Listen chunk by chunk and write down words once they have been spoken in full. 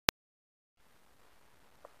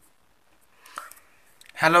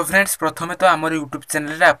Hello friends प्रथमे तो आम यूट्यूब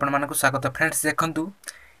चैनल रे आपण मानक स्वागत। फ्रेंड्स देखंतु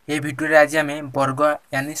ये वीडियो रे आज आम वर्ग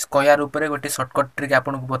यानी स्क्वायर उपर गोटे शॉर्टकट ट्रिक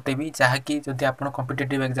आपन को बतेबी जहाँकि जदि आप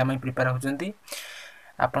कॉम्पिटिटिव एग्जाम प्रिपेयर होचंती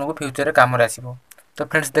आपन को फ्यूचर रे काम रे आसीबो। तो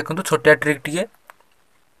फ्रेंड्स देखंतु छोटिया ट्रिक टिके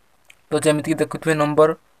तो जेमिति देखुथबे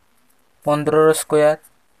नंबर 15 रो स्क्वायर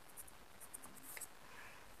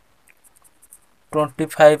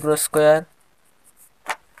 25 रो स्क्वायर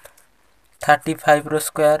 35 रो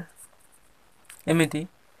स्क्वायर एमिति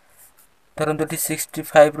धरंतु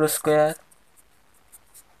 65 रो स्क्वायर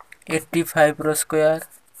 85 रो स्क्वायर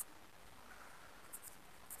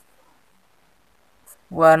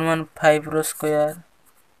 115 रो स्क्वायर।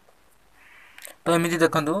 तो एमिति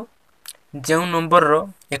देखंतु जो नंबर रो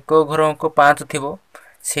एक घर अंक 5 थिबो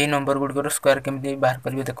सेही नंबर गुडकर स्क्वायर केमिति बाहर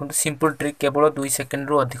करिवे देखंतु सिंपल ट्रिक केवल 2 सेकंड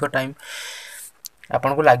रो अधिक टाइम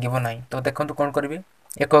आपन को लागिवो नाही। तो देखंतु कोन करिवे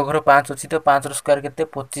एक घर 5 अछि तो 5 रो स्क्वायर केते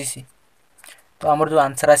 25। तो हमर जो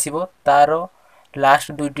आंसर आसीबो तारो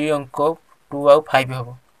लास्ट दुईटी अंक 2 आ 5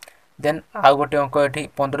 हबो। देन आ गोटे अंक एठी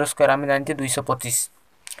 15 स्क्वायर हम जानते 225।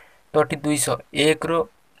 तो एठी 200 1 रो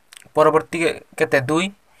परवर्ती केते 2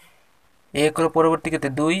 1 रो परवर्ती केते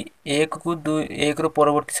 2 1 को 2 1 रो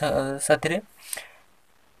परवर्ती साथी रे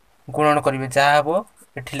गुणन करिवे जहा हबो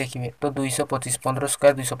एठी लिखिबे। तो 225 15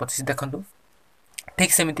 स्क्वायर 225 देखंतु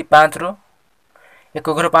ठीक सेमिति 5 रो एक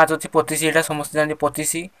घर 5 अछि 25 एटा समस्त जानि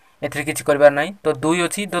 25 एथरे किछि करबार नाही। तो 2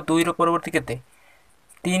 अछि तो 2 रो परवर्ती केते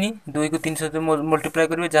 3 2 को 3 सहित मल्टीप्लाई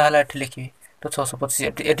करिवे जहा ला एठी लिखिबे। तो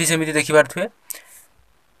 625 एठी सेमिति देखिबार थवे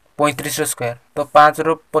 35 रो स्क्वायर। तो 5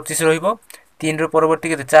 रो 25 रहिबो 3 रो परवर्ती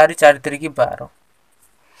केते 4 4 3 की 12।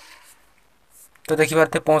 तो देखिबार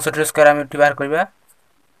थे 65 रो स्क्वायर हम एठी बाहर करबा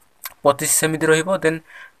 25 सेमिति रहिबो। देन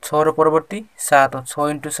 6 रो परवर्ती 7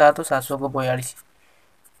 6 * 7 742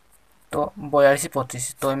 तो 42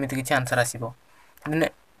 25। तो एमिति किछि आंसर आसीबो। देन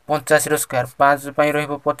 85 रो स्क्वायर 5 पई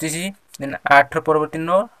रहिबो 25 देन 8 रो परवर्ती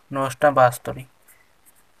 9 9 टा 72।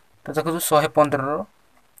 तो देखो 115 रो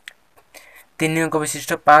 3 अंक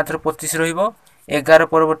विशिष्ट 5 रो 25 रहिबो 11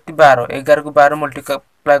 परवर्ती 12 11 को 12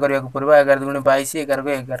 मल्टीप्लाई करिया को परबा 11 * 22 11 को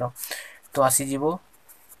 11। तो आसी जीवो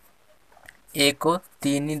 1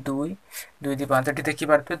 3 2 2 2 5 एठी देखि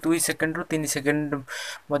पारते 2 सेकंड रो 3 सेकंड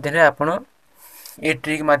मध्ये रे आपण ए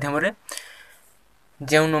ट्रिक माध्यम रे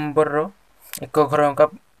जे नंबर रो एक घर अंक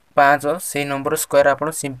 5 से नंबर स्क्वायर आपण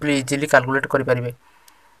सिंपली इजीली कैलकुलेट करि परिबे।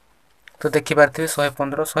 तो देखि पारते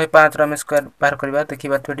 115 105 रो हम स्क्वायर बाहर करबा देखि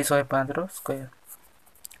पारते 105 रो स्क्वायर।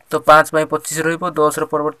 तो 5 बाय 25 रहिबो 10 रो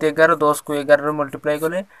परवर्ती 11 10 को 11 रो मल्टीप्लाई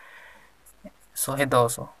कले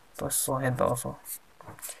 110। तो 110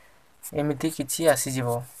 एमिति किछि आसी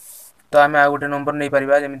जीवो। तो हमें आ गोटे नंबर नै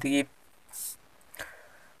परिबा जेमिति कि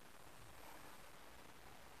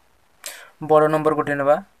बड़ नंबर गोटे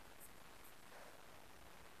नबा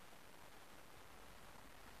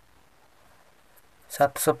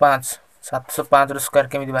 705 रो स्क्वायर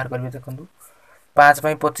केमिति बाहर करबे देखंतु 5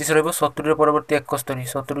 बाय 25 रहबो 70 रो परवर्ती 71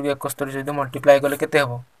 70 को 71 सहित मल्टीप्लाई कले केते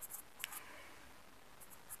हबो।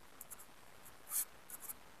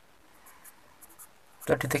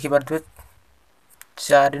 तो एठी देखि पारथबे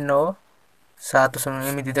 4 9 7 0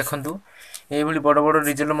 एमिति देखंतु एई भली बड़ बड़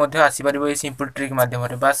रिजल्ट मध्ये आसी परिबो ए सिंपल ट्रिक माध्यम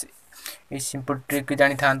रे। बस ए सिंपल ट्रिक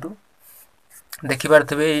जानि थांतु देखि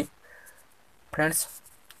पारथबे फ्रेंड्स।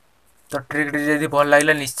 तो ट्रिक जदि भल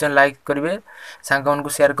लागला निश्चय लाइक करिवे सांगन को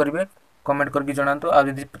शेयर करिवे कमेंट करके जणांतु। आ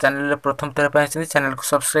यदि चैनल रे प्रथम तरह पे आछन चैनल को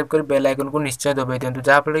सब्सक्राइब कर बेल आइकन को निश्चय दबाइ दियंतु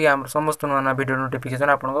जहा फले कि हम समस्त नवा वीडियो नोटिफिकेशन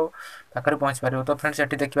आपन को पाखरे पहुंच पारिबो। तो फ्रेंड्स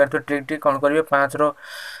एठी देखि पारथु ट्रिक टी कोन करिवे 5 रो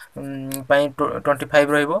पई 25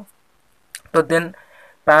 रहइबो। तो देन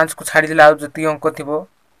 5 को छाडी दिला आ जति अंक थिबो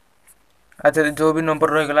अच्छा जो भी नंबर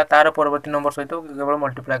रहि गला तार परवर्ती नंबर सहित केवल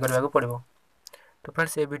मल्टीप्लाई करबा को पड़िबो। तो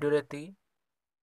फ्रेंड्स ए वीडियो रे एति